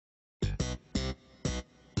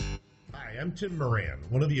Hi, I'm Tim Moran,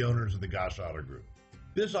 one of the owners of the Gosch Auto Group.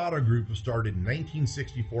 This auto group was started in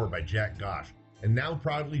 1964 by Jack Gosch and now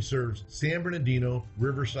proudly serves San Bernardino,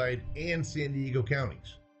 Riverside, and San Diego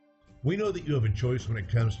counties. We know that you have a choice when it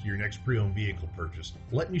comes to your next pre-owned vehicle purchase.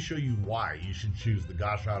 Let me show you why you should choose the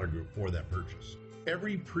Gosch Auto Group for that purchase.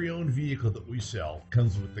 Every pre-owned vehicle that we sell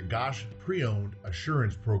comes with the Gosch Pre-Owned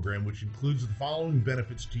Assurance Program, which includes the following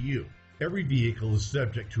benefits to you. Every vehicle is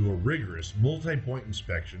subject to a rigorous multi-point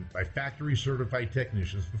inspection by factory certified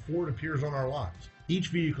technicians before it appears on our lots. Each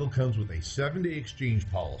vehicle comes with a 7-day exchange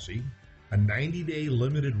policy, a 90-day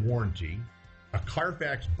limited warranty, a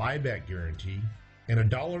Carfax buyback guarantee, and a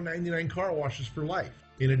 $1.99 car washes for life.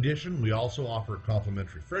 In addition, we also offer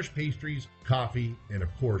complimentary fresh pastries, coffee, and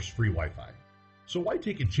of course, free Wi-Fi. So why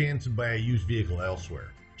take a chance and buy a used vehicle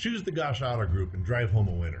elsewhere? Choose the Gosch Auto Group and drive home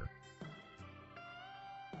a winner.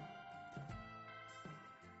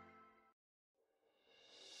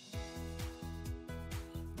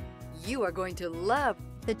 You are going to love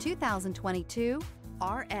the 2022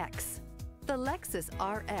 RX. The Lexus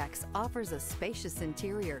RX offers a spacious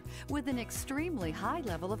interior with an extremely high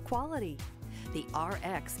level of quality. The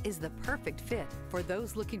RX is the perfect fit for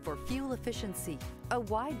those looking for fuel efficiency, a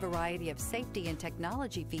wide variety of safety and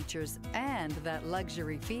technology features, and that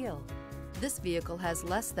luxury feel. This vehicle has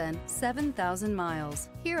less than 7,000 miles.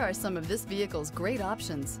 Here are some of this vehicle's great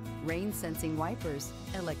options: rain-sensing wipers,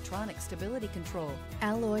 electronic stability control,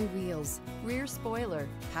 alloy wheels, rear spoiler,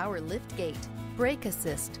 power liftgate, brake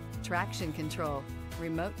assist, traction control,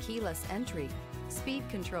 remote keyless entry, speed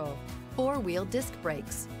control, four-wheel disc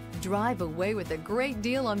brakes. Drive away with a great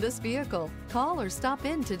deal on this vehicle. Call or stop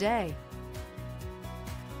in today.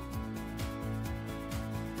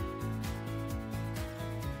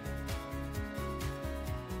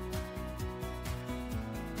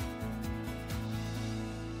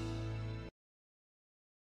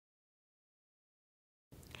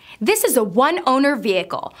 This is a one-owner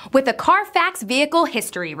vehicle with a Carfax Vehicle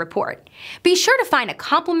History Report. Be sure to find a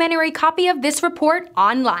complimentary copy of this report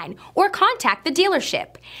online or contact the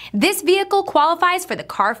dealership. This vehicle qualifies for the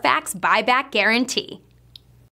Carfax Buyback Guarantee.